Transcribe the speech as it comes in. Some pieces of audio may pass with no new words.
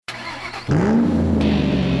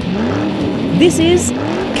This is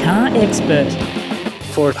Car Expert.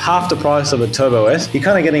 For half the price of a Turbo S, you're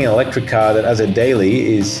kind of getting an electric car that as a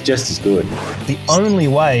daily is just as good. The only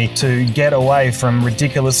way to get away from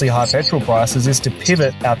ridiculously high petrol prices is to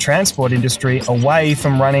pivot our transport industry away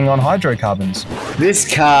from running on hydrocarbons. This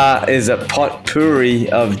car is a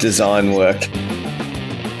potpourri of design work.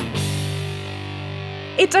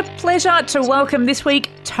 It's a pleasure to welcome this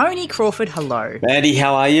week Tony Crawford. Hello. Mandy,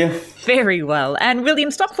 how are you? Very well. And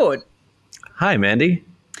William Stockford. Hi, Mandy.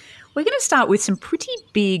 We're going to start with some pretty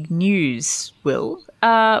big news, Will,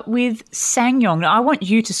 with SsangYong. Now, I want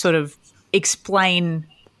you to sort of explain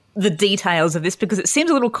the details of this because it seems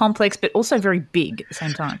a little complex but also very big at the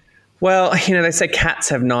same time. Well, they say cats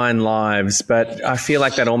have 9 lives, but I feel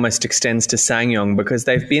like that almost extends to SsangYong because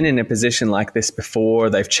they've been in a position like this before.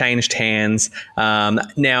 They've changed hands.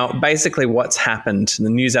 Now, basically what's happened, the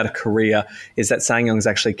news out of Korea, is that SsangYong's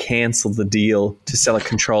actually cancelled the deal to sell a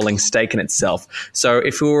controlling stake in itself. So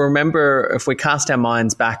if we cast our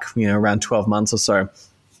minds back, around 12 months or so,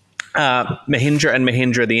 Mahindra &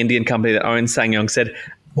 Mahindra, the Indian company that owns SsangYong, said,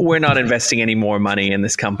 we're not investing any more money in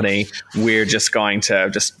this company. We're just going to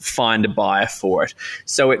find a buyer for it.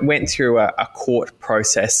 So it went through a court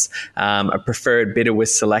process. A preferred bidder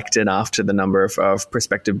was selected after the number of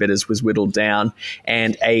prospective bidders was whittled down.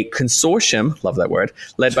 And a consortium, love that word,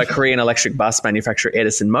 led by Korean electric bus manufacturer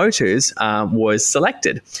Edison Motors was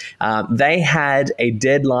selected. They had a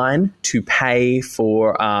deadline to pay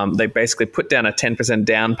for, they basically put down a 10%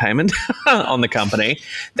 down payment on the company.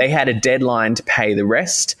 They had a deadline to pay the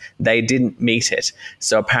rest. They didn't meet it.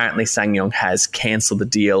 So apparently SsangYong has cancelled the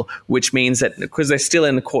deal, which means that because they're still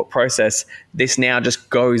in the court process, this now just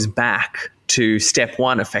goes back to step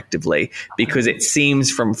one effectively, because it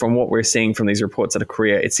seems from what we're seeing from these reports out of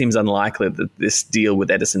Korea, it seems unlikely that this deal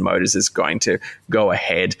with Edison Motors is going to go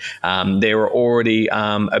ahead. There were already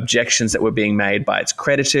objections that were being made by its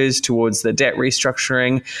creditors towards the debt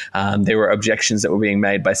restructuring. There were objections that were being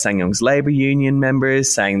made by SsangYong's labor union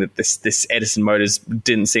members saying that this Edison Motors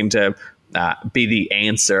didn't seem to be the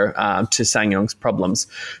answer to SsangYong's problems.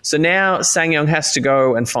 So now SsangYong has to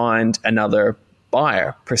go and find another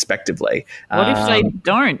buyer prospectively. What if they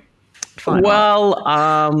don't find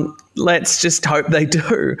one? Let's just hope they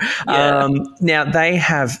do. Yeah. Now, they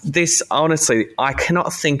have this, honestly, I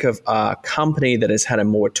cannot think of a company that has had a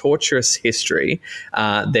more torturous history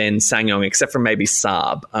than SsangYong, except for maybe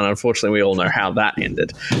Saab. And unfortunately, we all know how that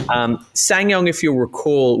ended. SsangYong, if you'll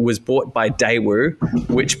recall, was bought by Daewoo,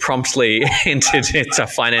 which promptly entered into a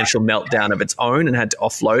financial meltdown of its own and had to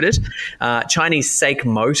offload it. Chinese SAIC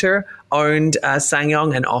Motor owned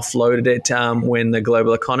SsangYong and offloaded it when the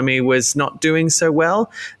global economy was not doing so well.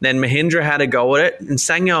 Then Mahindra had a go at it, and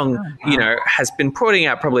SsangYong, has been putting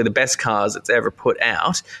out probably the best cars it's ever put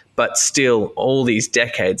out, but still, all these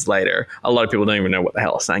decades later, a lot of people don't even know what the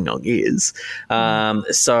hell a SsangYong is.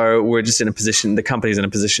 So we're just in a position, the company's in a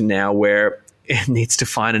position now where it needs to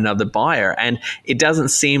find another buyer. And it doesn't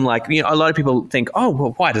seem like, a lot of people think, oh,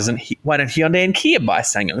 well, why don't Hyundai and Kia buy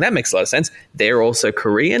SsangYong? That makes a lot of sense. They're also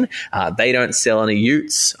Korean. They don't sell any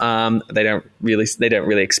utes. They don't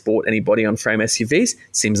really export any body on frame SUVs.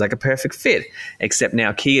 Seems like a perfect fit. Except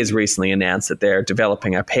now Kia's recently announced that they're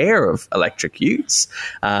developing a pair of electric utes,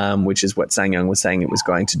 which is what SsangYong was saying it was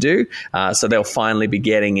going to do. So they'll finally be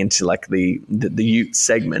getting into like the ute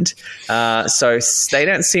segment. So they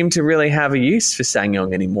don't seem to really have a use for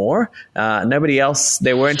SsangYong anymore. Nobody else,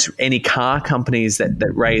 there weren't any car companies that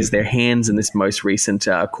raised their hands in this most recent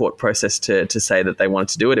court process to say that they wanted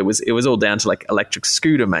to do it. It was all down to like electric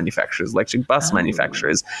scooter manufacturers, electric bus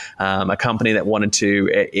manufacturers, a company that wanted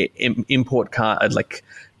to import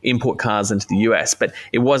cars into the US, but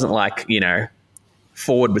it wasn't like,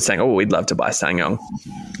 Ford was saying, oh, we'd love to buy SsangYong.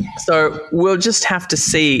 So we'll just have to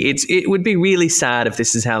see. It would be really sad if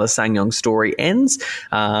this is how the SsangYong story ends.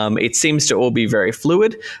 It seems to all be very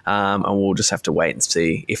fluid, and we'll just have to wait and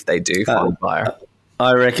see if they do find a buyer.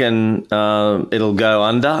 I reckon it'll go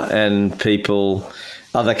under, and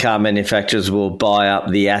other car manufacturers will buy up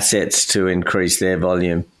the assets to increase their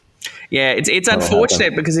volume. Yeah, it's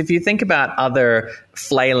unfortunate because if you think about other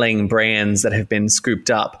flailing brands that have been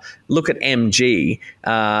scooped up, look at MG.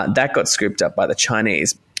 That got scooped up by the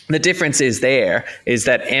Chinese. The difference is that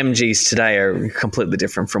MGs today are completely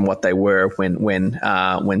different from what they were when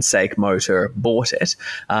SAIC Motor bought it.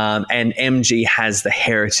 And MG has the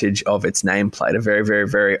heritage of its nameplate, a very, very,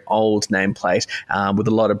 very old nameplate with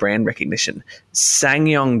a lot of brand recognition.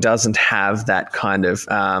 SsangYong doesn't have that kind of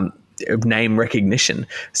name recognition.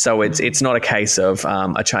 So it's not a case of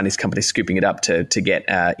a Chinese company scooping it up to get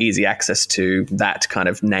easy access to that kind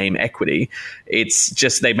of name equity. It's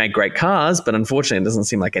just they make great cars, but unfortunately, it doesn't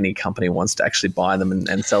seem like any company wants to actually buy them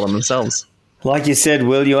and sell them themselves. Like you said,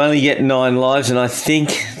 Will, you only get 9 lives, and I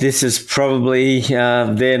think this is probably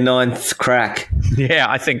their 9th crack. Yeah,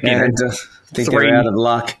 I think they're out of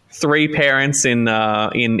luck. 3 parents in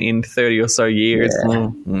 30 or so years.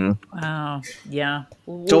 Yeah. Wow. Yeah.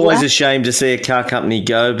 It's always a shame to see a car company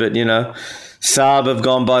go, but, Saab have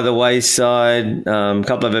gone by the wayside. A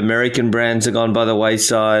couple of American brands have gone by the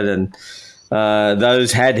wayside, and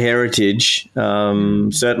those had heritage.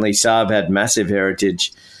 Certainly Saab had massive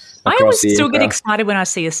heritage. I always still get excited when I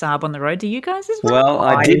see a Saab on the road. Do you guys as well?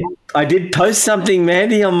 Well, I did post something,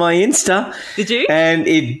 Mandy, on my Insta. Did you? And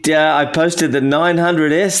I posted the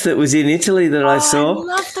 900S that was in Italy that I saw. I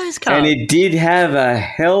love those cars. And it did have a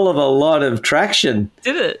hell of a lot of traction.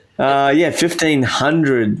 Did it?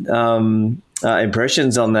 1,500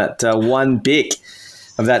 impressions on that one pic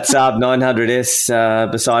of that Saab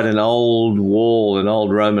 900S beside an old wall, an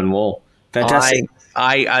old Roman wall. Fantastic.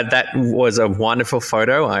 That was a wonderful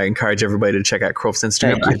photo. I encourage everybody to check out Croft's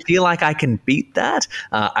Instagram. I feel like I can beat that.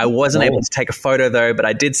 I wasn't able to take a photo though, but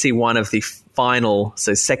I did see one of the final,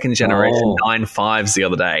 so second generation 9.5s the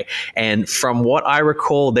other day. And from what I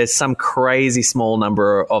recall, there's some crazy small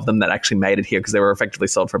number of them that actually made it here because they were effectively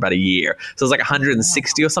sold for about a year. So it was like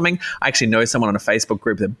 160 or something. I actually know someone on a Facebook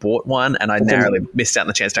group that bought one, and I narrowly missed out on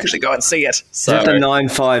the chance to actually go and see it. So, is that the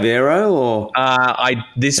 9.5 Aero or?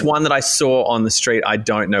 This one that I saw on the street, I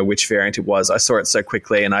don't know which variant it was. I saw it so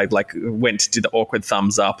quickly, and I went to do the awkward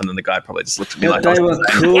thumbs up, and then the guy probably just looked at me like, they were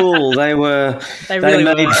cool. They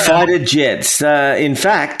made fighter jets. In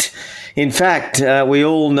fact, we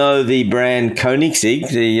all know the brand Koenigsegg,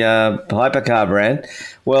 the hypercar brand.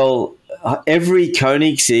 Well, every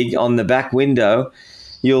Koenigsegg on the back window,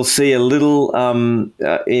 you'll see a little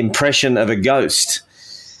impression of a ghost.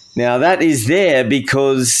 Now that is there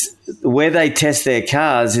because where they test their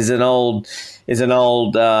cars is an old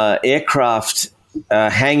aircraft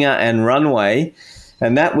hangar and runway.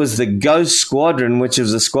 And that was the Ghost Squadron, which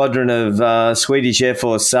was a squadron of Swedish Air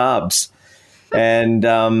Force Saabs. And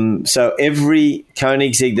so every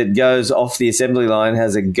Koenigsegg that goes off the assembly line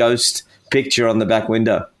has a ghost picture on the back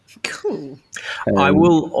window. Cool. I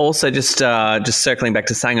will also just circling back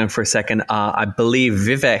to SsangYong for a second. I believe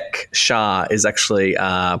Vivek Shah is actually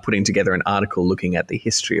putting together an article looking at the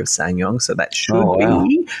history of SsangYong. So that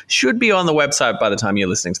should be on the website by the time you're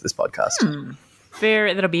listening to this podcast.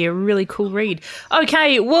 That'll be a really cool read.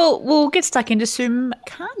 Okay, we'll get stuck into some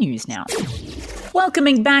car news now.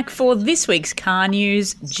 Welcoming back for this week's car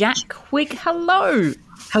news, Jack Quick. Hello.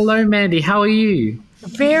 Hello, Mandy. How are you?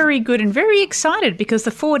 Very good and very excited because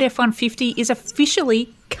the Ford F-150 is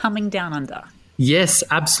officially coming down under. Yes,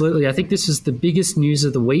 absolutely. I think this is the biggest news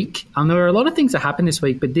of the week. There were a lot of things that happened this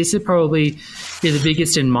week, but this is probably the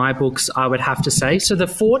biggest in my books, I would have to say. So the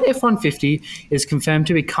Ford F-150 is confirmed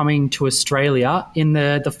to be coming to Australia in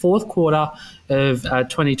the fourth quarter of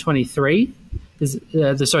 2023.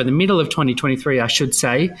 The middle of 2023, I should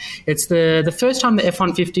say. It's the first time the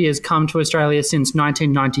F-150 has come to Australia since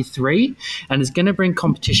 1993 and is going to bring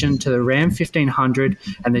competition to the Ram 1500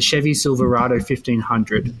 and the Chevy Silverado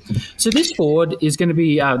 1500. So this Ford is going to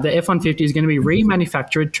be, the F-150 is going to be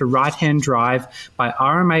remanufactured to right-hand drive by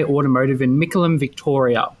RMA Automotive in Mickleham,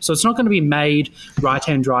 Victoria. So it's not going to be made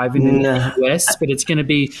right-hand drive in the US, but it's going to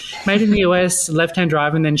be made in the US, left-hand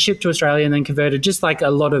drive, and then shipped to Australia and then converted just like a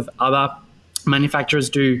lot of other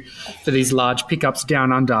manufacturers do for these large pickups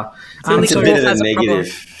down under. That's a bit of a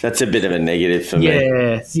negative. That's a bit of a negative for me.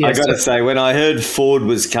 Yeah, I got to say, when I heard Ford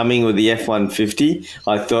was coming with the F-150,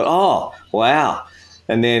 I thought, oh, wow.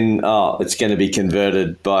 And then, it's going to be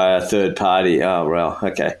converted by a third party. Oh, well,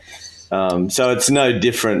 okay. So it's no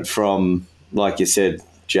different from, like you said,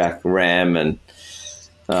 Jack, Ram and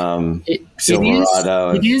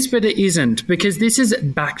Silverado. It is, but it isn't, because this is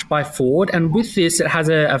backed by Ford, and with this, it has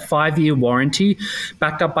a 5-year warranty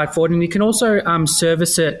backed up by Ford, and you can also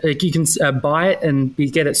service it. You can buy it and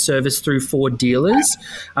get it serviced through Ford dealers.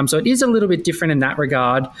 So it is a little bit different in that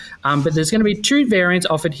regard. But there's going to be 2 variants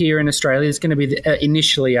offered here in Australia. There's going to be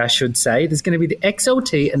initially, I should say, there's going to be the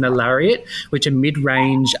XLT and the Lariat, which are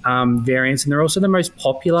mid-range variants, and they're also the most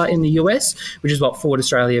popular in the US, which is what Ford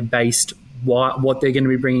Australia based what they're going to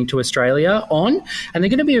be bringing to Australia on. And they're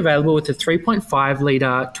going to be available with a 3.5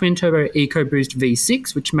 litre twin-turbo EcoBoost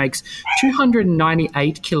V6, which makes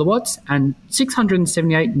 298 kilowatts and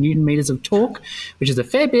 678 newton meters of torque, which is a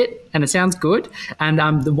fair bit, and it sounds good.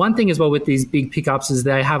 And the one thing as well with these big pickups is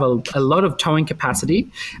they have a lot of towing capacity.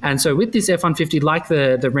 And so with this F-150, like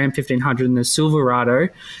the Ram 1500 and the Silverado,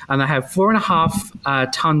 and they have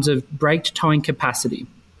 4.5 tons of braked towing capacity.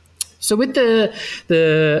 So with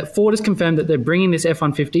the Ford has confirmed that they're bringing this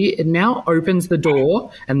F-150, it now opens the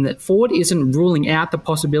door, and that Ford isn't ruling out the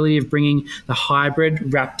possibility of bringing the hybrid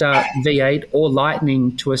Raptor V8 or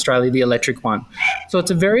Lightning to Australia, the electric one. So it's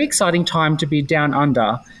a very exciting time to be down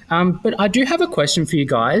under. But I do have a question for you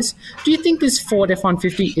guys. Do you think this Ford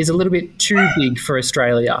F-150 is a little bit too big for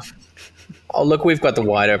Australia? Oh, look, we've got the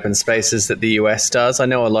wide open spaces that the US does. I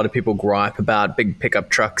know a lot of people gripe about big pickup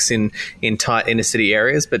trucks in tight inner city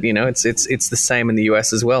areas, but it's the same in the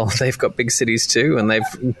US as well. They've got big cities too, and they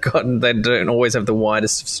don't always have the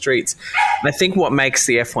widest of streets. I think what makes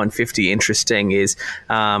the F-150 interesting is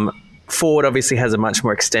Ford obviously has a much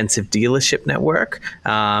more extensive dealership network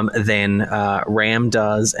than Ram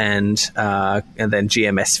does and then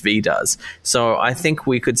GMSV does. So I think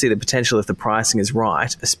we could see the potential if the pricing is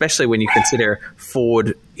right, especially when you consider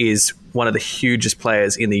Ford is one of the hugest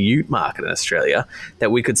players in the ute market in Australia,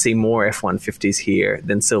 that we could see more F-150s here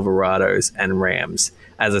than Silverados and Rams.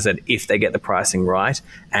 As I said, if they get the pricing right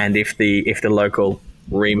and if the local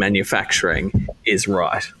remanufacturing is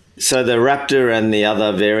right. So the Raptor and the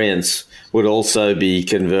other variants would also be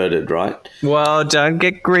converted, right? Well, don't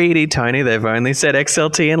get greedy, Tony. They've only said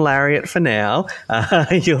XLT and Lariat for now.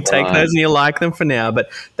 You'll take those and you'll like them for now,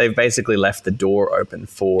 but they've basically left the door open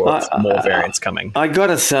for more variants coming. I got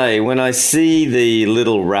to say, when I see the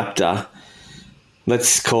little Raptor,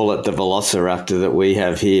 let's call it the Velociraptor that we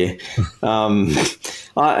have here, and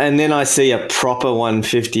then I see a proper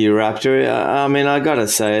 150 Raptor, I mean, I got to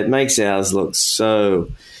say, it makes ours look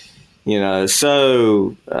so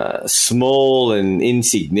small and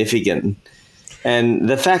insignificant. And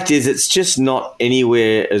the fact is, it's just not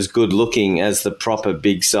anywhere as good looking as the proper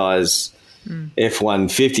big size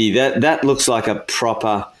F-150. That looks like a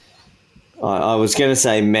proper, I was going to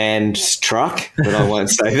say manned truck, but I won't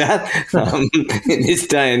say that in this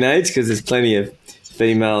day and age, because there's plenty of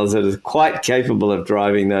females that are quite capable of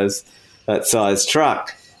driving that size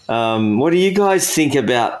truck. What do you guys think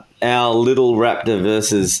about our little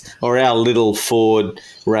Raptor or our little Ford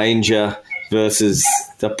Ranger versus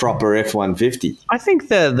the proper F-150? I think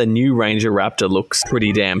the new Ranger Raptor looks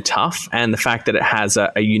pretty damn tough, and the fact that it has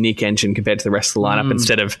a unique engine compared to the rest of the lineup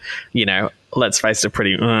instead of, let's face it,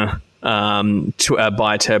 pretty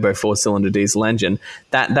bi-turbo 4-cylinder diesel engine,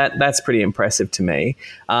 that's pretty impressive to me.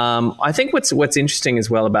 I think what's interesting as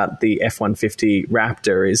well about the F-150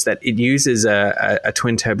 Raptor is that it uses a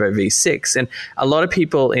twin-turbo V6, and a lot of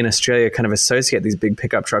people in Australia kind of associate these big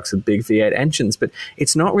pickup trucks with big V8 engines, but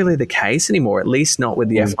it's not really the case anymore, at least not with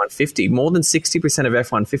the F-150. More than 60% of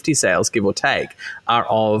F-150 sales, give or take, are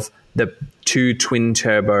of the two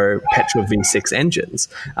twin-turbo petrol V6 engines.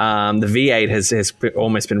 The V8 has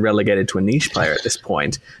almost been relegated to a niche player at this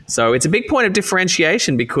point. So it's a big point of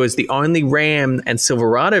differentiation, because the only Ram and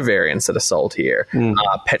Silverado variants that are sold here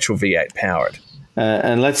are petrol V8 powered.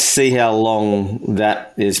 And let's see how long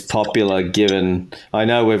that is popular, given I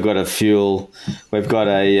know we've got a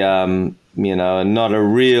not a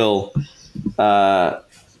real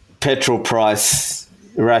petrol price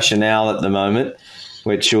rationale at the moment,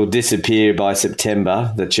 which will disappear by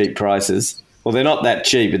September, the cheap prices. Well, they're not that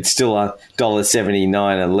cheap. It's still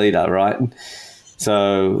 $1.79 a litre, right?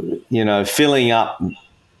 So, filling up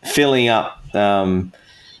an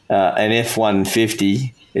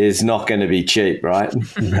F-150 is not going to be cheap, right?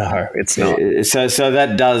 No, it's not. So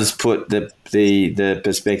that does put the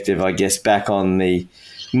perspective, I guess, back on the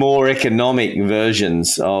more economic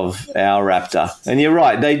versions of our Raptor. And you're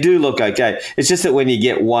right, they do look okay. It's just that when you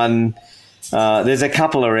get one... there's a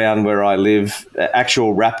couple around where I live,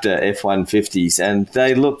 actual Raptor F-150s, and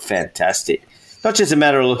they look fantastic. Not just a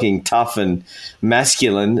matter of looking tough and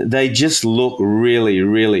masculine, they just look really,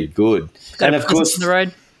 really good. And of course, on the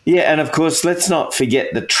road. Yeah, and of course, let's not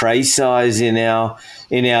forget the tray size in our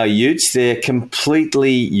utes. They're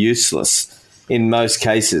completely useless in most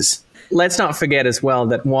cases. Let's not forget as well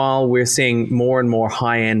that while we're seeing more and more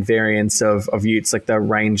high-end variants of utes like the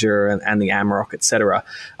Ranger and the Amarok, etc.,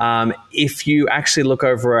 if you actually look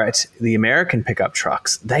over at the American pickup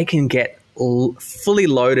trucks, they can get fully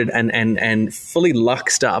loaded and fully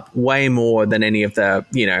luxed up way more than any of the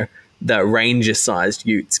the Ranger-sized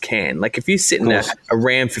utes can. Like if you sit in a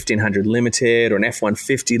Ram 1500 Limited or an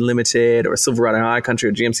F-150 Limited or a Silverado High Country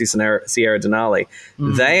or GMC Sierra Denali,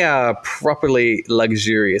 they are properly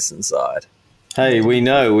luxurious inside. Hey, we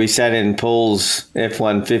know. We sat in Paul's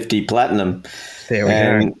F-150 Platinum. There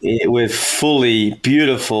we go. With fully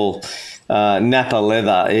beautiful Napa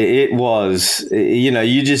leather. It was,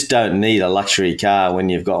 you just don't need a luxury car when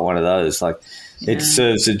you've got one of those. Like, it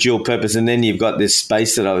serves a dual purpose. And then you've got this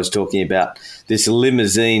space that I was talking about, this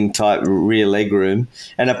limousine type rear legroom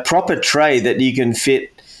and a proper tray that you can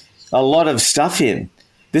fit a lot of stuff in.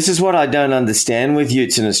 This is what I don't understand with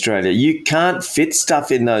utes in Australia. You can't fit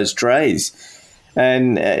stuff in those trays.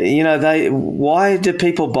 And, why do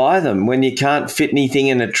people buy them when you can't fit anything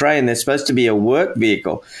in a tray and they're supposed to be a work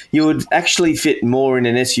vehicle? You would actually fit more in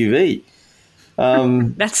an SUV.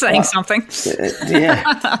 That's saying something.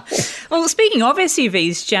 Yeah. Well, speaking of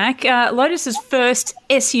SUVs, Jack, Lotus's first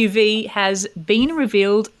SUV has been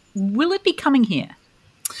revealed. Will it be coming here?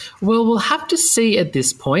 Well, we'll have to see at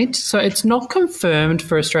this point. So it's not confirmed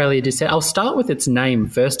for Australia to say. I'll start with its name,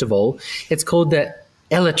 first of all. It's called the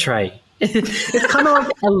Eletre. It's kind of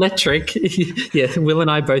like electric. Yeah, Will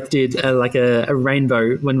and I both did like a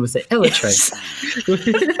rainbow one with the Eletre.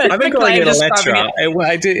 I've been calling it Electra.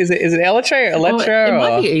 Is it Eletre or Electra? It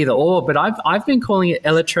might be either or, but I've been calling it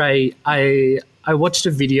Eletre. I watched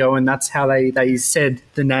a video and that's how they said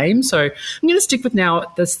the name. So I'm going to stick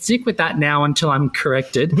with that now until I'm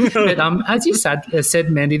corrected. But as you said,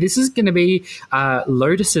 Mandy, this is going to be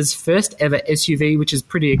Lotus's first ever SUV, which is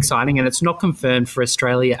pretty exciting, and it's not confirmed for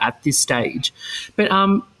Australia at this stage. But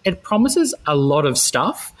it promises a lot of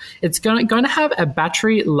stuff. It's going to have a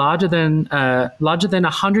battery larger than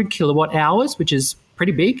 100 kilowatt hours, which is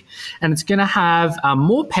pretty big, and it's going to have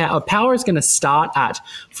more power. Power is going to start at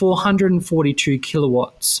 442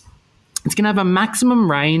 kilowatts. It's going to have a maximum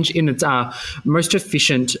range in its most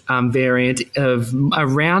efficient variant of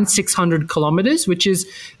around 600 kilometers, which is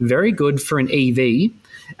very good for an EV.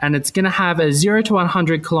 And it's going to have a 0 to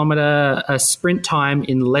 100 kilometer sprint time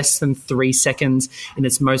in less than 3 seconds in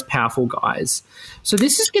its most powerful guys. So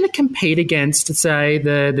this is going to compete against, say,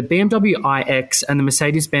 the BMW iX and the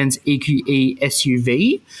Mercedes-Benz EQE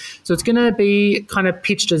SUV. So it's going to be kind of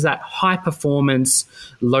pitched as that high-performance,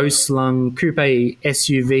 low-slung coupe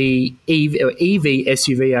SUV, EV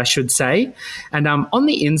SUV, I should say. And on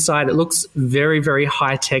the inside, it looks very, very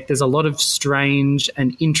high-tech. There's a lot of strange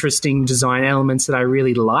and interesting design elements that I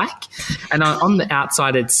really like. And on the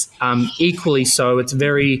outside, it's equally so. It's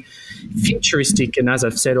very futuristic and, as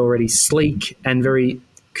I've said already, sleek and very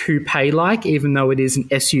coupe-like, even though it is an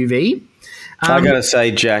SUV. I got to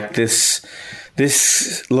say, Jack, this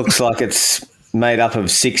looks like it's made up of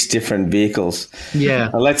 6 different vehicles. Yeah.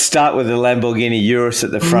 Let's start with the Lamborghini Urus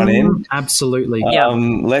at the front end. Absolutely.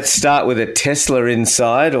 Let's start with a Tesla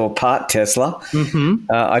inside, or part Tesla. Mm-hmm.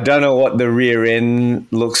 I don't know what the rear end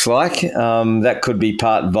looks like. That could be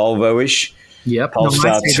part Volvo-ish. Yep.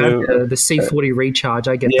 Polestar 2. The C40 Recharge,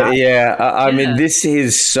 I get that. Yeah. I mean, this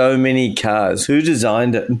is so many cars. Who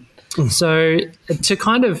designed it? So to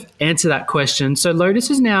kind of answer that question, so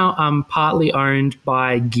Lotus is now partly owned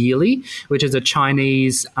by Geely, which is a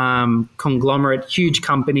Chinese conglomerate, huge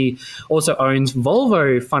company, also owns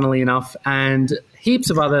Volvo, funnily enough, and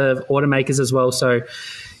heaps of other automakers as well. So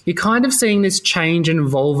you're kind of seeing this change in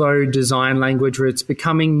Volvo design language where it's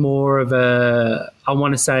becoming more of a, I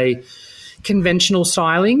want to say, conventional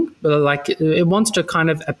styling, but like it wants to kind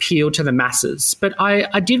of appeal to the masses. But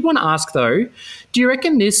I did want to ask though, do you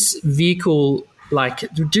reckon this vehicle, like,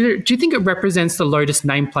 do you think it represents the Lotus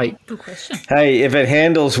nameplate? Good question. Hey, if it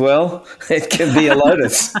handles well, it can be a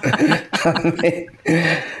Lotus.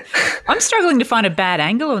 I'm struggling to find a bad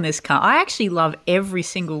angle on this car. I actually love every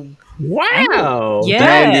single Wow.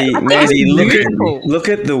 Yeah. Mandy, look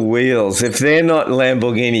at the wheels. If they're not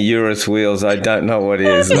Lamborghini Urus wheels, I don't know what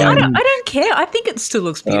is. I don't care. I think it still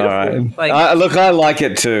looks beautiful. All right. Look, I like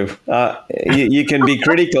it too. You can be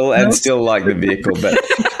critical and still like the vehicle, but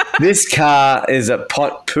this car is a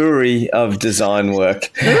potpourri of design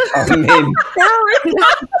work.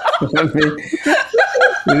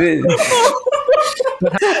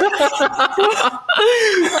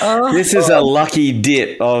 This is a lucky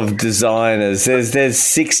dip of designers. There's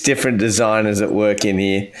 6 different designers at work in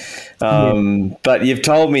here. But you've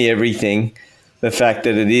told me everything. The fact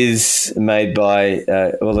that it is made by,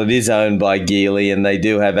 it is owned by Geely, and they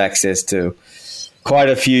do have access to quite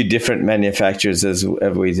a few different manufacturers, as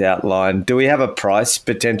we've outlined. Do we have a price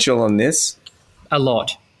potential on this? A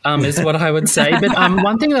lot. Is what I would say. But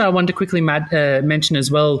one thing that I want to quickly mention as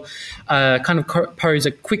well, kind of pose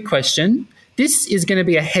a quick question. This is going to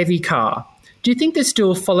be a heavy car. Do you think this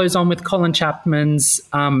still follows on with Colin Chapman's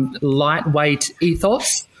lightweight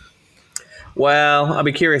ethos? Well, I'll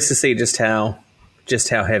be curious to see just how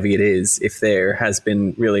heavy it is, if there has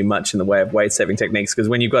been really much in the way of weight saving techniques, because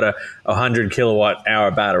when you've got a 100 kilowatt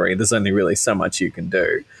hour battery, there's only really so much you can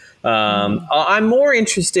do. I'm more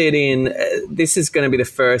interested in this is going to be the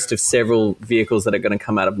first of several vehicles that are going to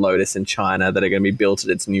come out of Lotus in China that are going to be built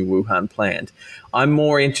at its new Wuhan plant. I'm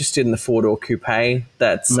more interested in the four-door coupe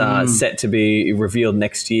that's set to be revealed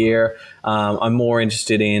next year. I'm more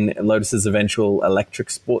interested in Lotus's eventual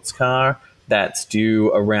electric sports car that's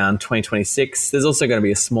due around 2026. There's also going to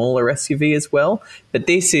be a smaller SUV as well. But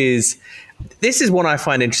this is what I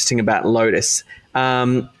find interesting about Lotus.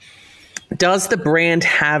 Does the brand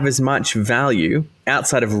have as much value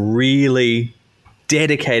outside of really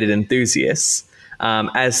dedicated enthusiasts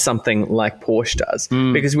as something like Porsche does?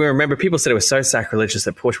 Because we remember people said it was so sacrilegious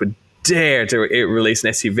that Porsche would dare to release an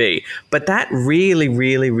SUV, but that really,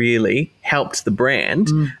 really, really helped the brand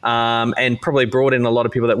and probably brought in a lot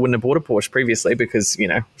of people that wouldn't have bought a Porsche previously because, you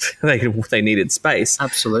know, they needed space.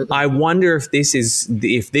 Absolutely. I wonder if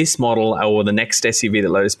this model or the next SUV that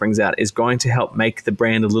Lotus brings out is going to help make the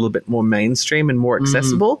brand a little bit more mainstream and more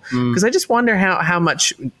accessible, because I just wonder how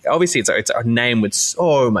much, obviously it's a name with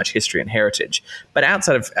so much history and heritage, but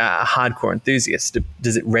outside of hardcore enthusiasts,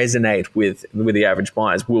 does it resonate with the average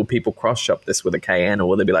buyers? Will people cross-shop this with a Cayenne, or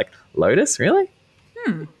will they be like, Lotus, really?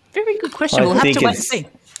 Very good question. We'll have to wait and see.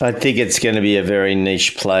 I think it's going to be a very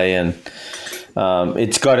niche play, and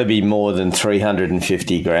it's got to be more than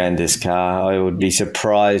 350 grand, this car. I would be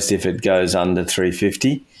surprised if it goes under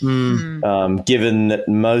 350, given that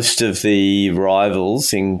most of the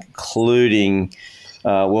rivals, including,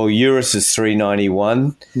 Urus is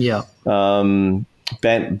 391. Yeah.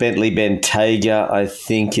 Bentley Bentayga, I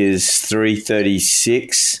think, is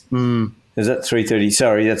 336. Is that 330?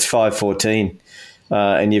 Sorry, that's 514.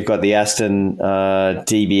 And you've got the Aston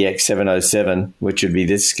DBX 707, which would be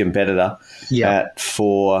this competitor, at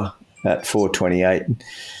 428.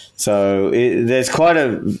 So there's quite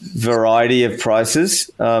a variety of prices.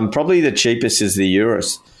 Probably the cheapest is the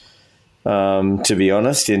Urus, to be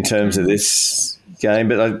honest, in terms of this game.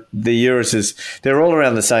 But the Urus they're all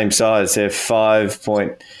around the same size. They're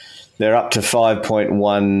they're up to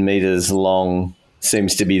 5.1 meters long.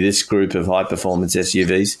 Seems to be this group of high performance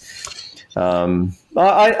SUVs.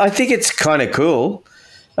 I think it's kind of cool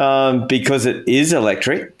because it is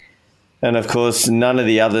electric, and of course none of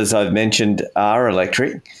the others I've mentioned are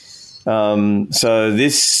electric. So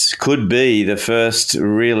this could be the first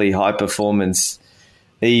really high performance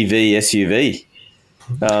EV SUV.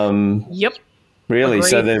 Yep. Really, Agreed.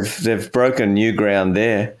 so they've broken new ground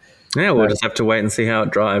there. Yeah, we'll just have to wait and see how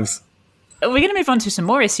it drives. We're going to move on to some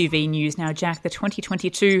more SUV news now, Jack. The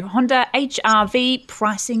 2022 Honda HR-V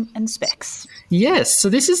pricing and specs. Yes, so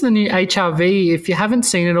this is the new HR-V. If you haven't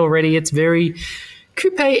seen it already, it's very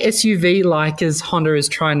coupe SUV-like, as Honda is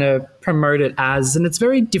trying to promote it as, and it's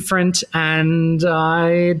very different, and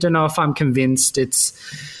I don't know if I'm convinced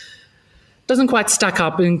doesn't quite stack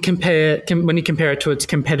up when you compare it to its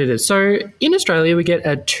competitors. So in Australia, we get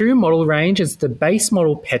a two-model range. It's the base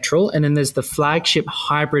model petrol, and then there's the flagship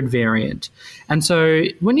hybrid variant. And so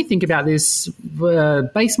when you think about this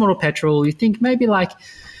base model petrol, you think maybe like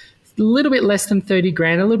a little bit less than 30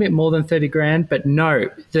 grand, a little bit more than 30 grand, but no.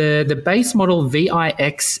 The base model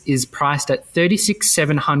VIX is priced at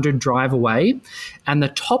 36,700 drive away, and the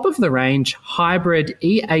top of the range hybrid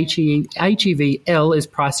HEV-L is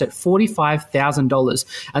priced at $45,000.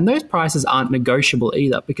 And those prices aren't negotiable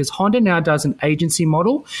either, because Honda now does an agency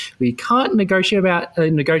model where you can't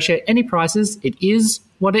negotiate any prices. It is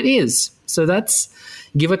what it is. So that's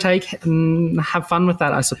give or take, and have fun with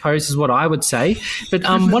that, I suppose, is what I would say. But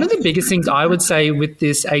one of the biggest things I would say with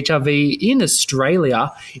this HR-V in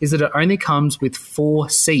Australia is that it only comes with 4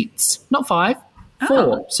 seats, not 5,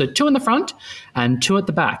 4. So 2 in the front and 2 at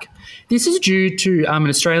the back. This is due to an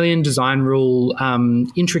Australian design rule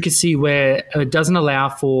intricacy where it doesn't allow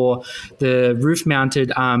for the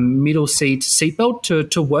roof-mounted middle seatbelt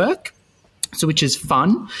to work. So which is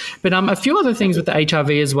fun. But a few other things with the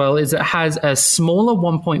HR-V as well is it has a smaller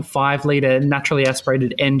 1.5 litre naturally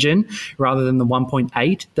aspirated engine rather than the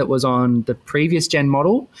 1.8 that was on the previous gen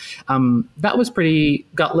model. That was pretty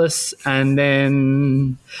gutless. And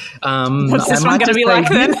then what's this one going to be like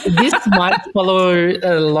then? This might follow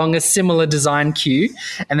along a similar design cue.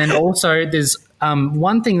 And then also there's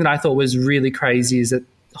one thing that I thought was really crazy is that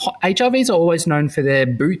HR-Vs are always known for their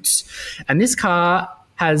boots. And this car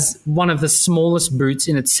has one of the smallest boots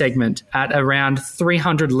in its segment at around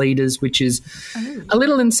 300 litres, which is a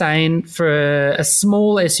little insane for a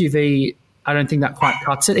small SUV. I don't think that quite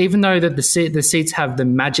cuts it, even though that the seats have the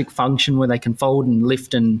magic function where they can fold and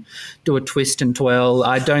lift and do a twist and twirl.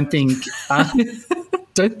 I don't think that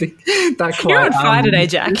quite... You're on fire today,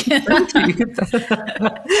 Jack.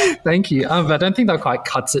 Thank you. I don't think that quite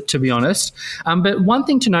cuts it, to be honest. But one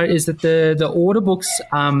thing to note is that the order books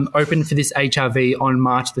open for this HRV on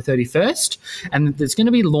March the 31st, and it's going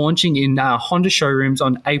to be launching in Honda showrooms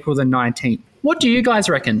on April the 19th. What do you guys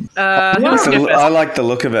reckon? I like the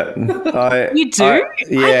look of it. You do?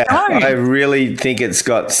 I really think it's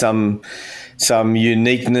got some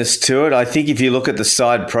uniqueness to it. I think if you look at the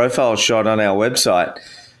side profile shot on our website,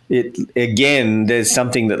 there's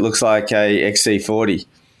something that looks like a XC40.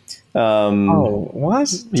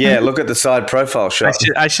 What? Yeah, look at the side profile shot.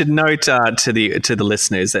 I should note to the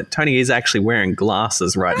listeners that Tony is actually wearing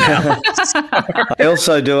glasses right now. I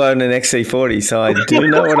also do own an XC40, so I do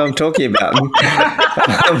know what I'm talking about.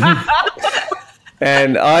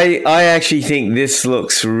 And I actually think this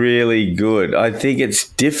looks really good. I think it's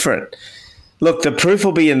different. Look, the proof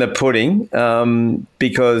will be in the pudding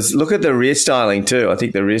because look at the rear styling too. I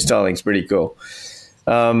think the rear styling's pretty cool.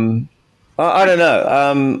 I don't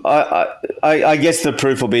know. I guess the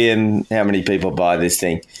proof will be in how many people buy this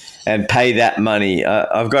thing and pay that money.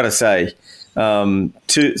 I've got to say,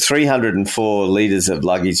 304 litres of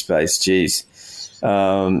luggage space. Geez,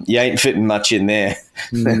 you ain't fitting much in there.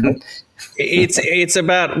 Mm-hmm. It's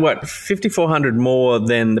about, 5,400 more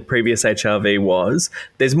than the previous HRV was.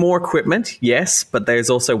 There's more equipment, yes, but there's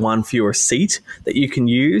also one fewer seat that you can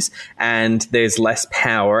use, and there's less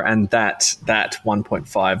power, and that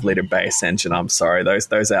 1.5 litre base engine, I'm sorry, those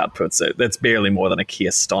outputs, that's barely more than a Kia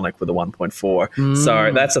Stonic with a 1.4.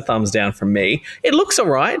 So that's a thumbs down from me. It looks all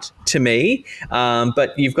right to me,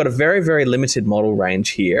 but you've got a very, very limited model range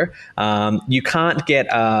here. You can't get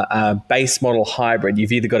a base model hybrid.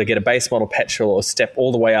 You've either got to get a base model petrol or step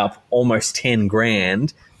all the way up almost 10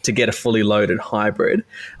 grand to get a fully loaded hybrid.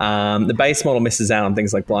 The base model misses out on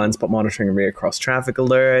things like blind spot monitoring and rear cross traffic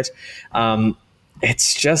alert.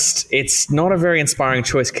 It's not a very inspiring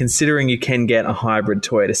choice considering you can get a hybrid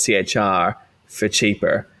Toyota CHR for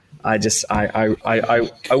cheaper. I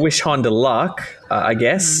wish Honda luck, I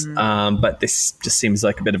guess, but this just seems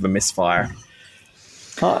like a bit of a misfire.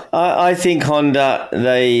 I think Honda,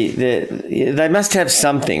 they must have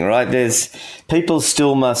something, right? People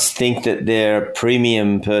still must think that they're a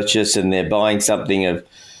premium purchase and they're buying something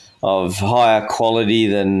of higher quality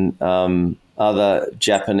than other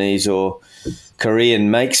Japanese or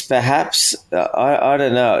Korean makes, perhaps. I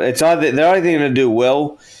don't know. It's they're either going to do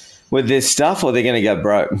well with this stuff or they're going to go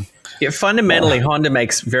broke. Yeah, fundamentally, Honda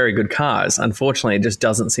makes very good cars. Unfortunately, it just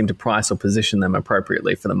doesn't seem to price or position them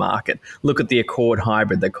appropriately for the market. Look at the Accord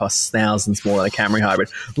hybrid that costs thousands more than a Camry hybrid.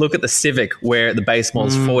 Look at the Civic where the base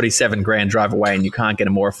model's 47 grand drive away and you can't get a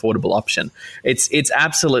more affordable option. It's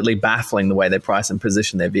absolutely baffling the way they price and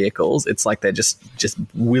position their vehicles. It's like they're just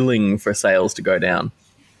willing for sales to go down.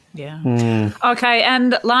 Yeah. Okay,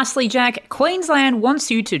 and lastly, Jack, Queensland wants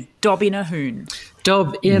you to dob in a hoon.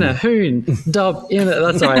 Dob in a hoon. Dob in a...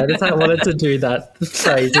 That's right. I just wanted to do that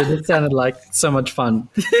phrase. It sounded like so much fun.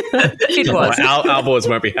 It was. Our boys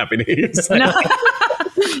won't be happy to hear you say that.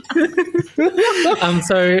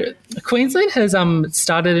 So Queensland has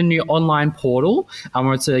started a new online portal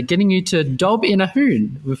where it's getting you to dob in a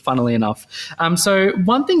hoon, funnily enough. So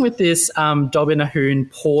one thing with this dob in a hoon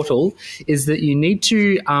portal is that you need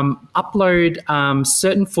to upload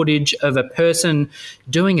certain footage of a person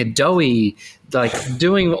doing a doughy, like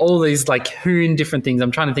doing all these like hoon different things.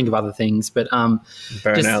 I'm trying to think of other things, but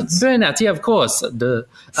burnouts, yeah, of course.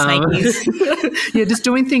 Yeah, just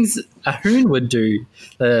doing things a hoon would do,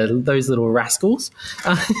 those little rascals.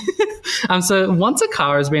 So once a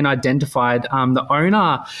car has been identified,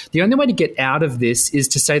 the only way to get out of this is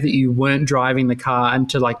to say that you weren't driving the car and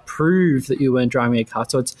to like prove that you weren't driving a car.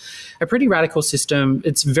 So it's a pretty radical system.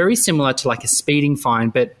 It's very similar to like a speeding fine,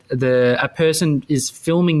 but a person is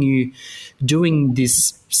filming you doing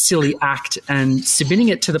this silly act and submitting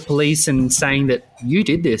it to the police and saying that you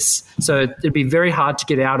did this. So it'd be very hard to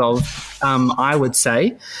get out of, I would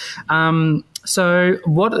say. So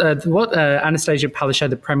what Anastasia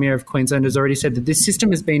Palaszczuk, the Premier of Queensland, has already said that this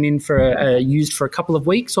system has been used for a couple of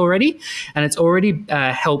weeks already, and it's already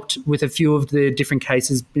helped with a few of the different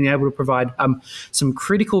cases, being able to provide some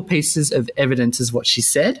critical pieces of evidence, is what she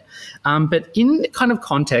said. But in kind of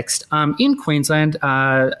context, in Queensland,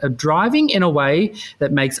 driving in a way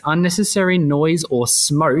that makes unnecessary noise or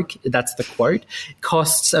smoke, that's the quote,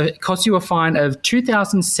 costs you a fine of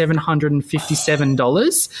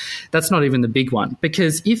 $2,757. That's not even the big one,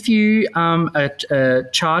 because if you are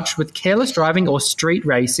charged with careless driving or street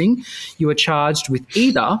racing, you are charged with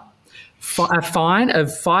either a fine of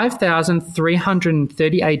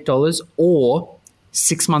 $5,338 or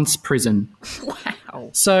 6 months prison. Wow.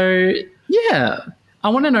 So, yeah. I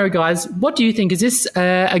want to know, guys, what do you think? Is this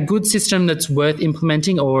a good system that's worth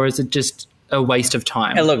implementing, or is it just a waste of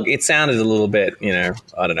time? Hey, look, it sounded a little bit, I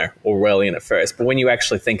don't know, Orwellian at first, but when you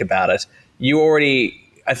actually think about it,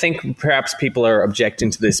 I think perhaps people are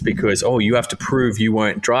objecting to this because, you have to prove you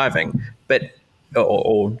weren't driving, but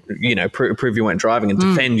prove you weren't driving and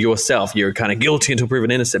defend yourself. You're kind of guilty until proven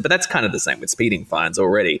innocent, but that's kind of the same with speeding fines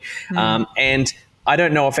already. And I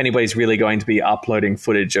don't know if anybody's really going to be uploading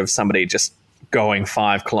footage of somebody just going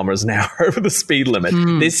 5 kilometers an hour over the speed limit.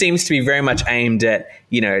 This seems to be very much aimed at,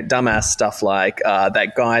 dumbass stuff like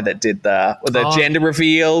that guy that did the gender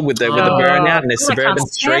reveal with the burnout in his suburban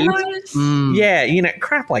street. Yeah,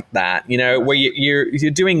 crap like that, where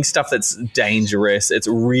you're doing stuff that's dangerous. It's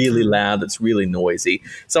really loud. It's really noisy.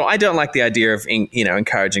 So I don't like the idea of,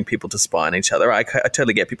 encouraging people to spy on each other. I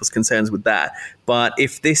totally get people's concerns with that. But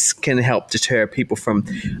if this can help deter people from,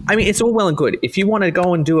 it's all well and good. If you want to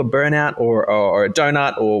go and do a burnout or a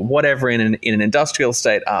donut or whatever in an industrial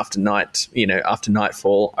state after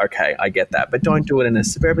nightfall, okay, I get that. But don't do it in a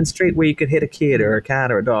suburban street where you could hit a kid or a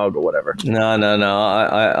cat or a dog or whatever. No.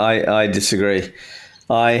 I disagree.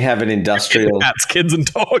 I have an industrial cats, kids, and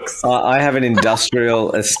dogs. I have an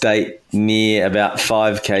industrial estate near about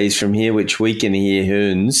 5 k's from here, which we can hear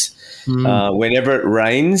hoons. Whenever it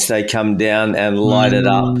rains, they come down and light it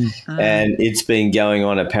up, and it's been going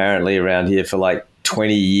on apparently around here for like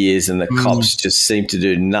 20 years, and the cops just seem to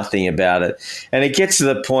do nothing about it. And it gets to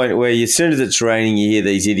the point where as soon as it's raining, you hear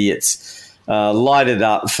these idiots light it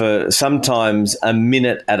up for sometimes a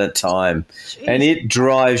minute at a time. Jeez. And it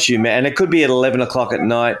drives you mad. And it could be at 11 o'clock at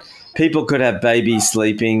night. People could have babies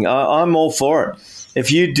sleeping. I'm all for it.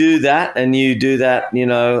 If you do that and you do that,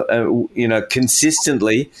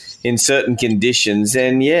 consistently in certain conditions,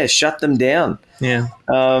 then shut them down. Yeah.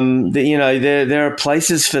 There are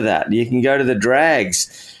places for that. You can go to the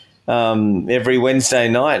drags every Wednesday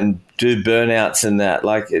night and do burnouts and that.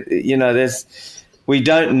 We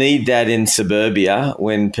don't need that in suburbia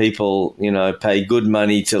when people, pay good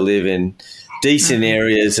money to live in decent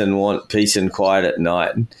areas and want peace and quiet at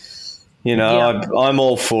night. I'm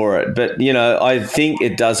all for it. But, I think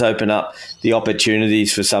it does open up the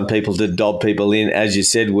opportunities for some people to dob people in, as you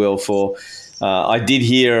said, Will, I did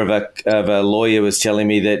hear of a lawyer was telling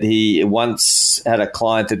me that he once had a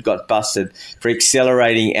client that got busted for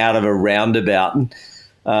accelerating out of a roundabout.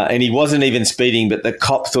 And he wasn't even speeding, but the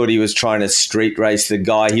cop thought he was trying to street race the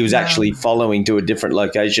guy. He was actually following to a different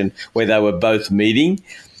location where they were both meeting.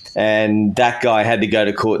 And that guy had to go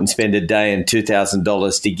to court and spend a day and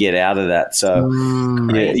 $2,000 to get out of that. So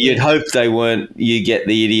you'd hope they weren't, you get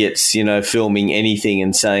the idiots, filming anything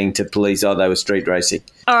and saying to police, they were street racing.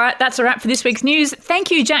 All right, that's a wrap for this week's news.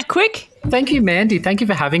 Thank you, Jack Quick. Thank you, Mandy. Thank you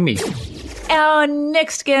for having me. Our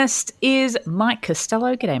next guest is Mike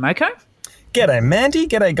Costello. G'day, Moko. G'day, Mandy.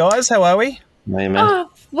 G'day, guys. How are we? Hey, man.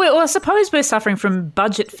 Well, I suppose we're suffering from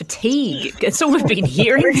budget fatigue. It's all we've been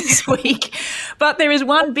hearing this week. But there is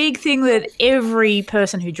one big thing that every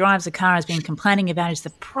person who drives a car has been complaining about is the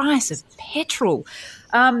price of petrol.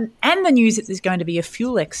 And the news that there's going to be a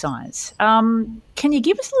fuel excise. Can you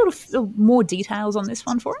give us a little more details on this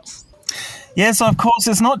one for us? Yeah, so of course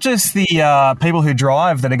it's not just the people who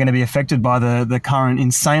drive that are going to be affected by the current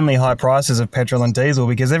insanely high prices of petrol and diesel,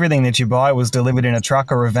 because everything that you buy was delivered in a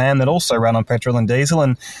truck or a van that also ran on petrol and diesel,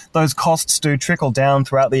 and those costs do trickle down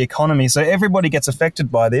throughout the economy. So everybody gets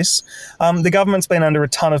affected by this. The government's been under a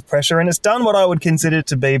ton of pressure, and it's done what I would consider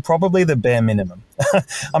to be probably the bare minimum.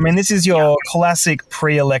 I mean, this is your classic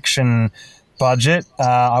pre-election budget.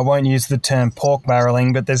 I won't use the term pork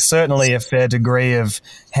barreling, but there's certainly a fair degree of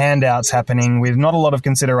handouts happening with not a lot of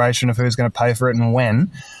consideration of who's going to pay for it and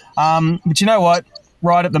when. But you know what?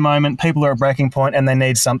 Right at the moment, people are at breaking point and they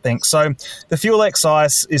need something. So the fuel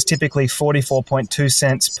excise is typically 44.2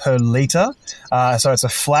 cents per litre. So it's a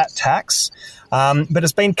flat tax. But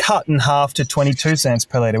it's been cut in half to 22 cents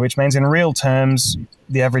per litre, which means in real terms,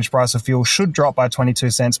 the average price of fuel should drop by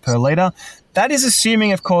 22 cents per litre. That is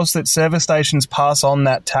assuming, of course, that service stations pass on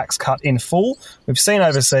that tax cut in full. We've seen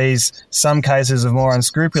overseas some cases of more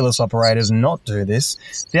unscrupulous operators not do this.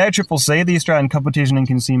 The ACCC, the Australian Competition and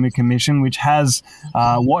Consumer Commission, which has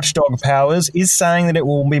watchdog powers, is saying that it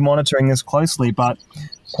will be monitoring this closely, but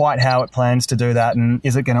quite how it plans to do that and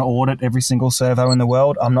is it going to audit every single servo in the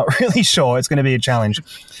world, I'm not really sure. It's going to be a challenge.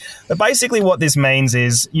 But basically what this means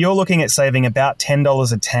is you're looking at saving about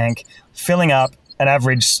 $10 a tank, filling up an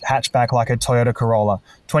average hatchback like a Toyota Corolla.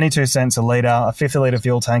 22 cents a litre, a 50 litre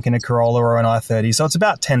fuel tank in a Corolla or an i30. So it's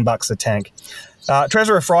about $10 a tank.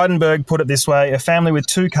 Treasurer Frydenberg put it this way: a family with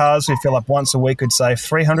 2 cars who fill up once a week would save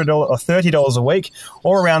 $300 or $30 a week,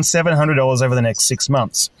 or around $700 over the next 6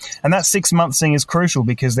 months. And that 6 month thing is crucial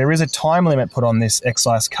because there is a time limit put on this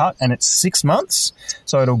excise cut, and it's 6 months.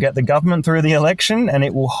 So it'll get the government through the election, and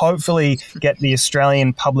it will hopefully get the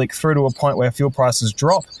Australian public through to a point where fuel prices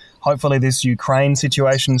drop. Hopefully this Ukraine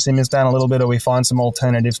situation simmers down a little bit, or we find some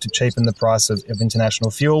alternatives to cheapen the price of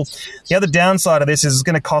international fuel. The other downside of this is it's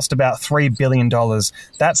going to cost about $3 billion.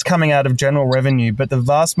 That's coming out of general revenue, but the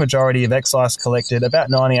vast majority of excise collected,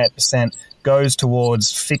 about 98%, goes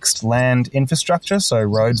towards fixed land infrastructure, so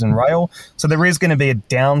roads and rail. So there is going to be a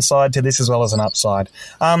downside to this as well as an upside.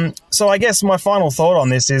 So I guess my final thought on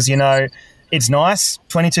this is, it's nice.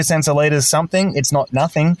 22 cents a litre is something. It's not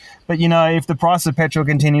nothing. But, if the price of petrol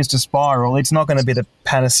continues to spiral, it's not going to be the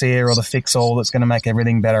panacea or the fix-all that's going to make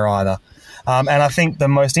everything better either. And I think the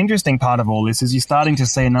most interesting part of all this is you're starting to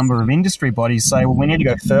see a number of industry bodies say, well, we need to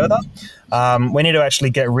go further. We need to actually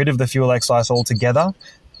get rid of the fuel excise altogether.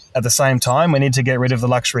 At the same time, we need to get rid of the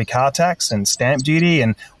luxury car tax and stamp duty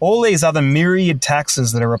and all these other myriad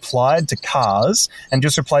taxes that are applied to cars and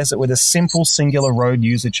just replace it with a simple singular road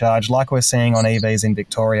user charge like we're seeing on EVs in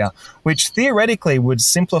Victoria, which theoretically would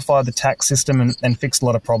simplify the tax system and fix a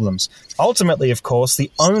lot of problems. Ultimately, of course,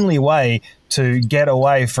 the only way to get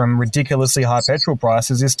away from ridiculously high petrol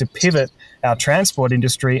prices is to pivot our transport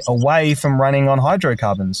industry away from running on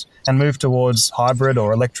hydrocarbons and move towards hybrid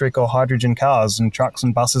or electric or hydrogen cars and trucks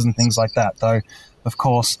and buses and things like that, though, of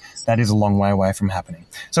course, that is a long way away from happening.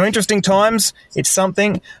 So interesting times, it's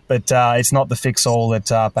something, but it's not the fix-all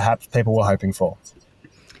that perhaps people were hoping for.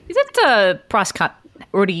 Is that price cut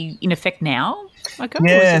already in effect now?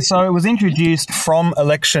 Yeah, so it was introduced from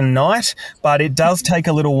election night, but it does take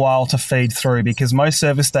a little while to feed through because most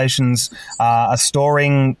service stations are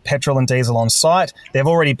storing petrol and diesel on site. They've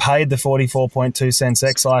already paid the 44.2 cents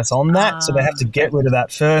excise on that, so they have to get rid of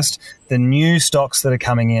that first. The new stocks that are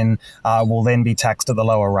coming in will then be taxed at the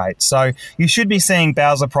lower rate. So you should be seeing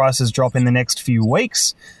Bowser prices drop in the next few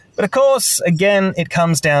weeks. But of course, again, it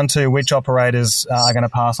comes down to which operators are going to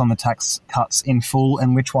pass on the tax cuts in full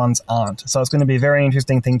and which ones aren't. So it's going to be a very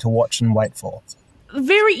interesting thing to watch and wait for.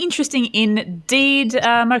 Very interesting indeed.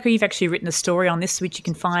 Moko, you've actually written a story on this, which you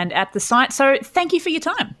can find at the site. So thank you for your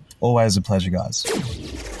time. Always a pleasure, guys.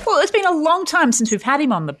 Well, it's been a long time since we've had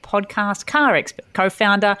him on the podcast. Car Expert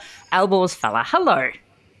co-founder, Alborz Falla. Hello.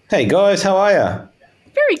 Hey, guys. How are you?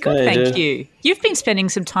 Very good, thank you. You've been spending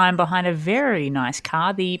some time behind a very nice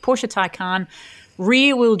car, the Porsche Taycan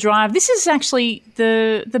rear-wheel drive. This is actually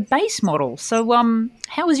the base model. So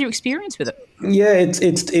how was your experience with it? Yeah, it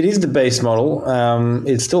is the base model.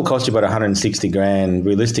 It still costs you about 160 grand,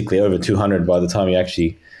 realistically over 200 by the time you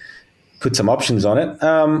actually put some options on it.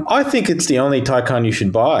 I think it's the only Taycan you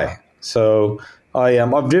should buy. So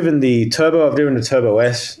I've driven the Turbo, I've driven the Turbo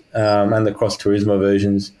S and the Cross Turismo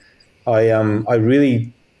versions. I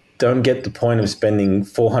really don't get the point of spending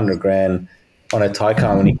 400 grand on a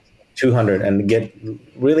Taycan when you get 200 and get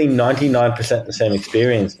really 99% the same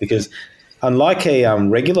experience, because unlike a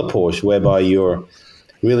regular Porsche whereby you're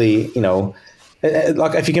really,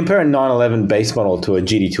 like if you compare a 911 base model to a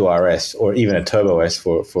GT2 RS or even a Turbo S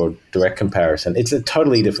for direct comparison, it's a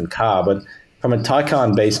totally different car. But from a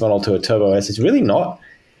Taycan base model to a Turbo S, it's really not.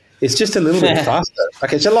 It's just a little bit faster.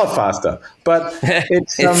 Like, it's a lot faster, but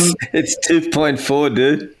it's 2.4,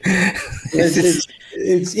 dude. It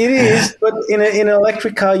is, but in an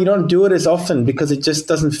electric car, you don't do it as often because it just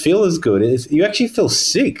doesn't feel as good. You actually feel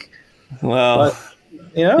sick. Well, but,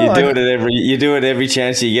 you do it every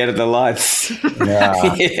chance you get at the lights. Yeah.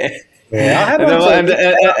 Yeah.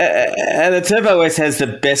 And the Turbo S has the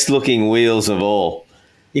best looking wheels of all.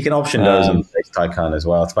 You can option those on the base Taycan as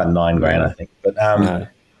well. It's about $9 grand, I think. But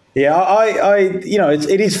yeah,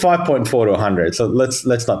 it is 5.4 to 100. So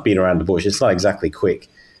let's not beat around the bush. It's not exactly quick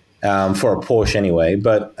for a Porsche anyway.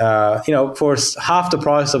 But for half the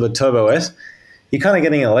price of a Turbo S, you're kind of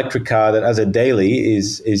getting an electric car that, as a daily,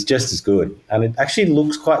 is just as good. And it actually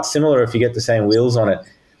looks quite similar if you get the same wheels on it.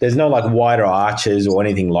 There's no like wider arches or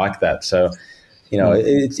anything like that. So,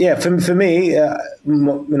 for me,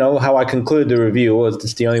 how I conclude the review was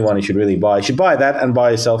it's the only one you should really buy. You should buy that and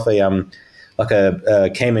buy yourself a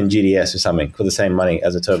Cayman GTS or something for the same money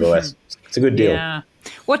as a Turbo S. It's a good deal. Yeah.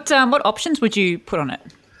 What options would you put on it?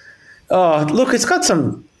 Oh, look, it's got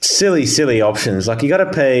some silly options. Like, you got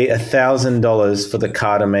to pay $1,000 for the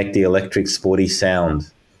car to make the electric sporty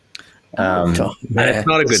sound. It's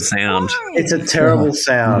not a good sound. It's a terrible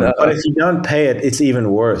sound. No. But if you don't pay it, it's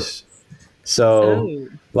even worse. So,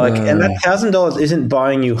 and that $1,000 isn't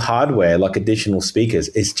buying you hardware like additional speakers.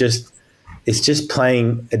 It's just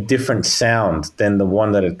playing a different sound than the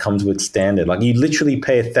one that it comes with standard. Like you literally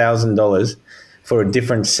pay $1,000 for a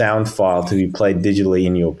different sound file to be played digitally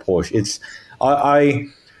in your Porsche. I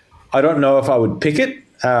don't know if I would pick it.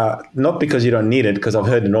 Not because you don't need it, because I've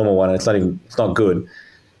heard the normal one and it's not good.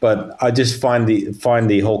 But I just find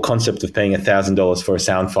the whole concept of paying $1,000 for a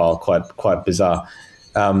sound file quite bizarre.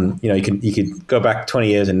 You could go back 20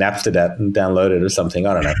 years and Napster that and download it or something.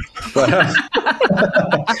 I don't know.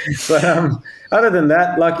 But other than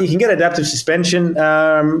that, like you can get adaptive suspension.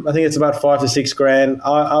 I think it's about $5,000 to $6,000.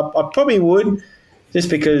 I probably would, just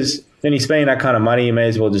because when you're spending that kind of money, you may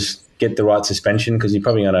as well just get the right suspension, because you're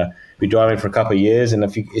probably going to be driving for a couple of years, and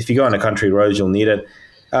if you go on the country roads, you'll need it.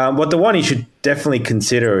 But the one you should definitely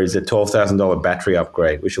consider is a $12,000 battery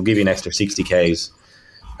upgrade, which will give you an extra 60 Ks.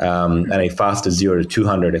 And a faster 0 to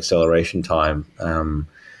 200 acceleration time.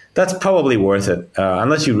 That's probably worth it,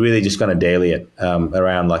 unless you're really just going to daily it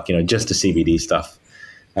around, just the CBD stuff.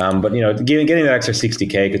 But getting that extra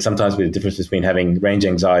 60K could sometimes be the difference between having range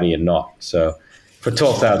anxiety and not. So for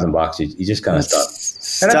 $12,000, you just kind of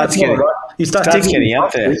start getting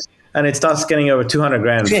up there, and it starts getting over 200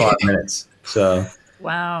 grand in 5 minutes. So.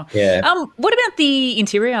 Wow. Yeah. What about the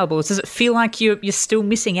interior elbows? Does it feel like you're still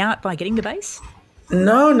missing out by getting the base?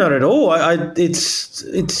 No, not at all.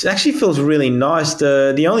 It actually feels really nice.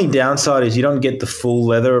 The only downside is you don't get the full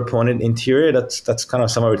leather appointed interior. That's kind of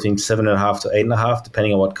somewhere between 7.5 to 8.5,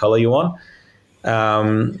 depending on what color you want.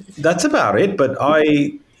 That's about it. But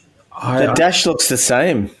the dash looks the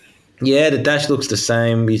same. Yeah, the dash looks the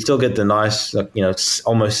same. You still get the nice,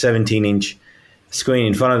 almost 17-inch screen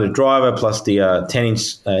in front of the driver, plus the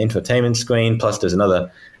 10-inch infotainment screen, plus there's another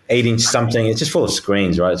 8-inch something. It's just full of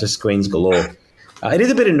screens, right? It's just screens galore. It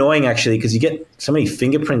is a bit annoying, actually, because you get so many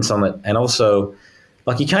fingerprints on it, and also,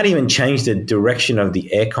 you can't even change the direction of the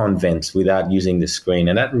aircon vents without using the screen,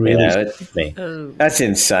 and that really hurt me. That's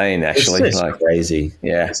insane, actually. It's just crazy.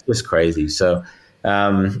 Yeah. It's just crazy. So,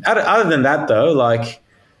 other than that, though, I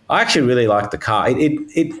actually really like the car.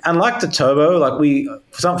 It unlike the turbo,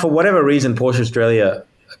 for whatever reason, Porsche Australia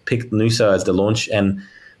picked Noosa as the launch, and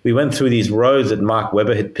we went through these roads that Mark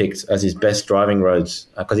Webber had picked as his best driving roads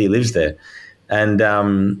because he lives there. And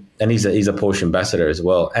he's a Porsche ambassador as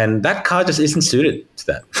well. And that car just isn't suited to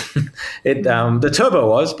that. The turbo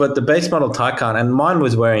was, but the base model Taycan, and mine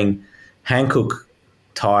was wearing Hankook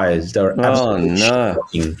tires. They were absolutely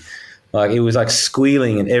shocking. It was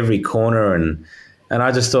squealing in every corner, and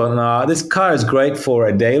I just thought, this car is great for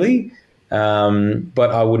a daily,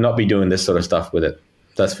 but I would not be doing this sort of stuff with it.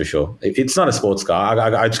 That's for sure. It's not a sports car.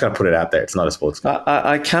 I just got to put it out there. It's not a sports car.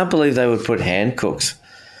 I can't believe they would put Hankooks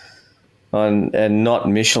on and not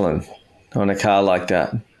Michelin on a car like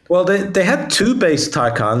that. Well, they had two base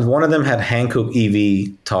Taycans. One of them had Hankook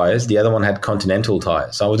EV tires. The other one had Continental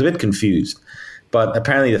tires. So I was a bit confused. But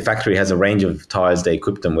apparently the factory has a range of tires they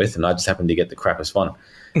equipped them with, and I just happened to get the crappiest one.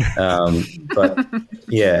 But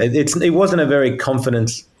yeah, it wasn't a very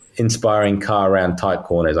confidence-inspiring car around tight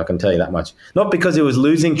corners, I can tell you that much. Not because it was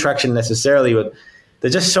losing traction necessarily, but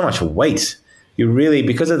there's just so much weight. You really,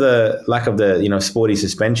 because of the lack of the sporty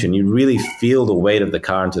suspension, you really feel the weight of the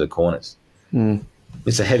car into the corners.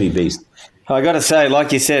 It's a heavy beast. I got to say,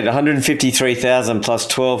 like you said, 153,000 plus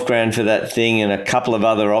 12 grand for that thing, and a couple of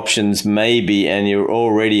other options maybe, and you're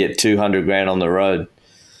already at 200 grand on the road.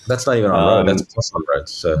 That's not even on road. That's plus on road.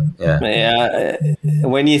 So yeah.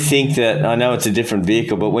 When you think that, I know it's a different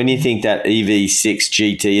vehicle, but when you think that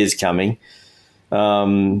EV6 GT is coming,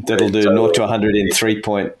 that'll do 0 to 100 in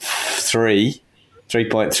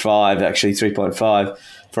 3.5, actually 3.5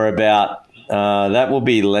 for about, that will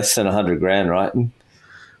be less than 100 grand, right?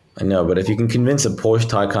 I know, but if you can convince a Porsche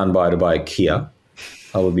Taycan buyer to buy a Kia,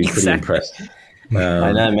 I would be pretty impressed.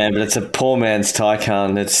 I know, man, but it's a poor man's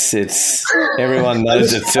Taycan. It's everyone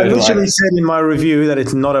knows it too. I literally said in my review that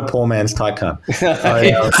it's not a poor man's Taycan.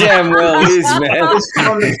 Damn well is, man.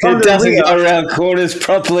 It doesn't go around corners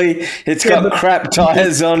properly. It's got crap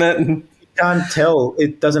tires on it. You can't tell.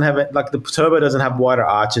 It doesn't have the turbo doesn't have wider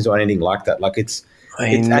arches or anything like that. Actually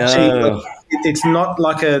it's not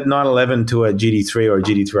like a 911 to a GT3 or a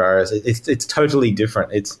GT3 RS. It's totally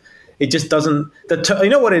different. It just doesn't. You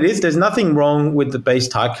know what it is? There's nothing wrong with the base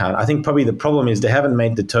Taycan. I think probably the problem is they haven't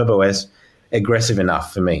made the Turbo S aggressive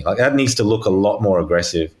enough for me. That needs to look a lot more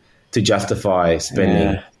aggressive to justify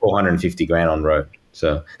spending 450 grand on road.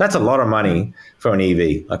 So that's a lot of money for an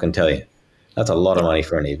EV. I can tell you, that's a lot of money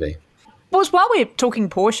for an EV. Boz, while we're talking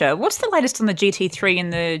Porsche, what's the latest on the GT3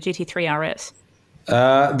 and the GT3 RS?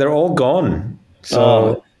 They're all gone.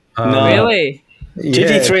 So no. Really?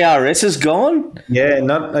 GT3 RS is gone? Yeah,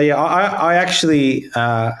 I actually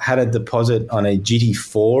had a deposit on a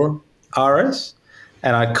GT4 RS,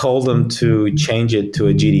 and I called them to change it to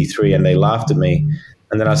a GT3, and they laughed at me.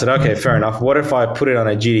 And then I said, okay, fair enough. What if I put it on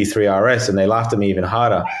a GT3 RS? And they laughed at me even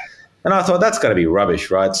harder. And I thought, that's got to be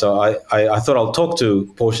rubbish, right? So I thought I'll talk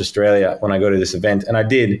to Porsche Australia when I go to this event, and I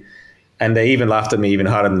did. And they even laughed at me even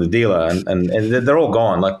harder than the dealer. And they're all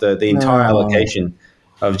gone. Like the entire allocation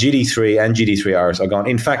of GT3 and GT3 RS are gone.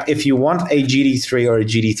 In fact, if you want a GT3 or a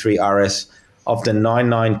GT3 RS of the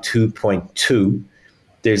 992.2,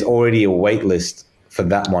 there's already a wait list for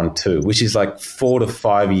that one too, which is like 4 to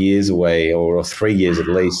 5 years away, or 3 years at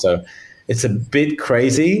least. So it's a bit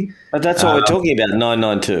crazy. But that's what we're talking about,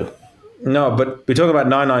 992. No, but we're talking about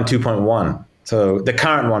 992.1. So the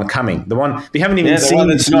current one coming, the one we haven't even seen. The one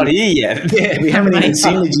that's not here yet. Yeah, we haven't even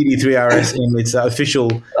seen the GT3 RS in its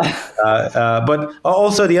official. But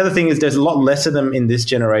also the other thing is there's a lot less of them in this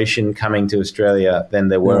generation coming to Australia than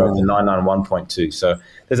there were of the 991.2. So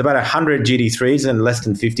there's about 100 GT3s and less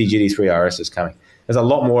than 50 GT3 RSs coming. There's a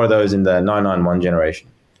lot more of those in the 991 generation.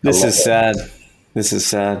 This is sad. This is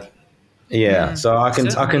sad. Yeah, so I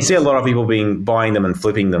can see a lot of people buying them and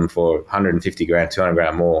flipping them for 150 grand, 200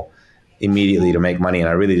 grand more immediately to make money, and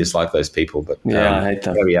I really dislike those people. But I hate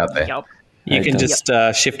them. They'll be out there. Yep. You can just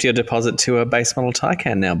shift your deposit to a base model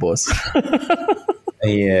Taycan now, boss.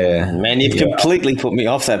 Yeah, man, you've completely put me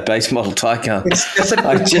off that base model Taycan.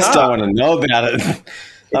 I just don't want to know about it.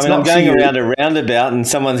 I'm going around a roundabout, and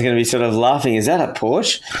someone's going to be sort of laughing. Is that a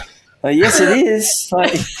Porsche? Yes, it is.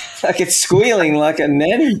 Like it's squealing like a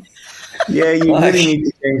nanny. Yeah, you really need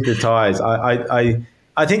to change the tires. I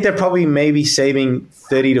think they're probably maybe saving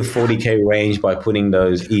 30 to 40K range by putting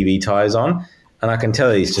those EV tires on. And I can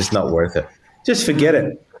tell you it's just not worth it. Just forget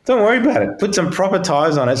it. Don't worry about it. Put some proper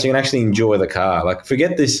tires on it so you can actually enjoy the car. Like,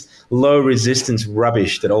 forget this low resistance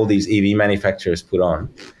rubbish that all these EV manufacturers put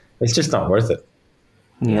on. It's just not worth it.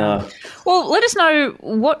 No. Well, let us know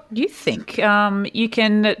what you think. You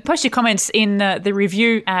can post your comments in the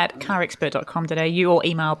review at carexpert.com.au or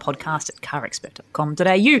email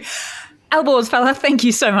podcast@carexpert.com.au. Alborz, fella, thank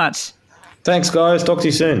you so much. Thanks, guys. Talk to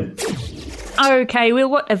you soon. Okay, Will,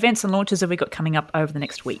 what events and launches have we got coming up over the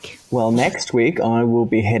next week? Well, next week I will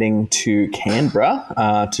be heading to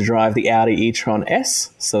Canberra to drive the Audi e-tron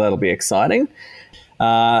S, so that'll be exciting.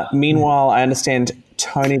 Meanwhile, I understand,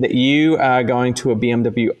 Tony, that you are going to a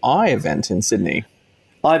BMW i event in Sydney.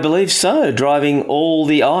 I believe so. Driving all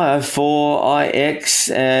the i4, iX,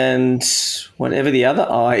 and whatever the other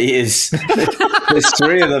i is. There's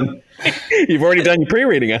 3 of them. You've already done your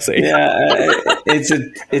pre-reading, I see. Yeah,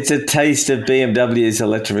 it's a taste of BMW's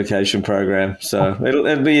electrification program, so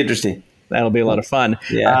it'll be interesting. That'll be a lot of fun.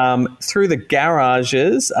 Yeah. Through the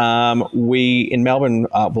garages, we in Melbourne,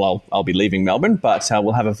 I'll be leaving Melbourne, but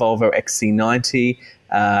we'll have a Volvo XC90,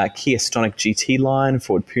 Kia Stonic GT line,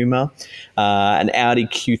 Ford Puma, an Audi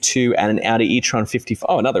Q2 and an Audi e-tron 55.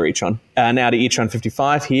 Oh, another e-tron. An Audi e-tron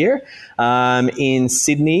 55 here. In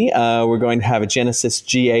Sydney, we're going to have a Genesis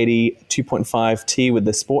G80 2.5T with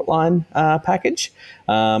the Sportline package.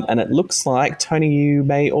 And it looks like, Tony, you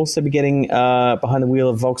may also be getting behind the wheel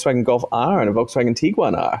of Volkswagen Golf R and a Volkswagen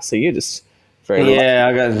Tiguan R. So you're just very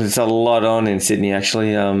there's a lot on in Sydney,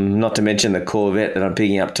 actually. Not to mention the Corvette that I'm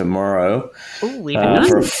picking up tomorrow. Ooh, even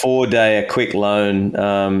for a 4-day, a quick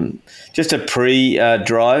loan. Just a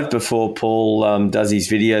pre-drive before Paul does his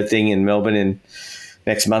video thing in Melbourne in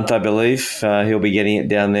next month, I believe. He'll be getting it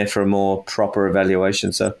down there for a more proper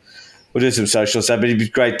evaluation. So we'll do some social stuff, but it'd be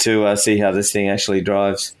great to see how this thing actually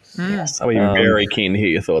drives. Yes, I'll be very keen to hear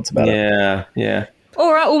your thoughts about it. Yeah.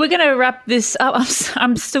 All right, well, we're going to wrap this up.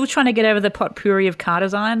 I'm still trying to get over the potpourri of car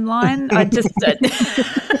design line. I just...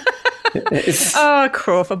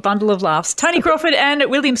 Crawford, a bundle of laughs. Tony Crawford and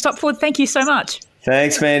William Stopford, thank you so much.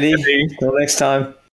 Thanks, Mandy. Till next time.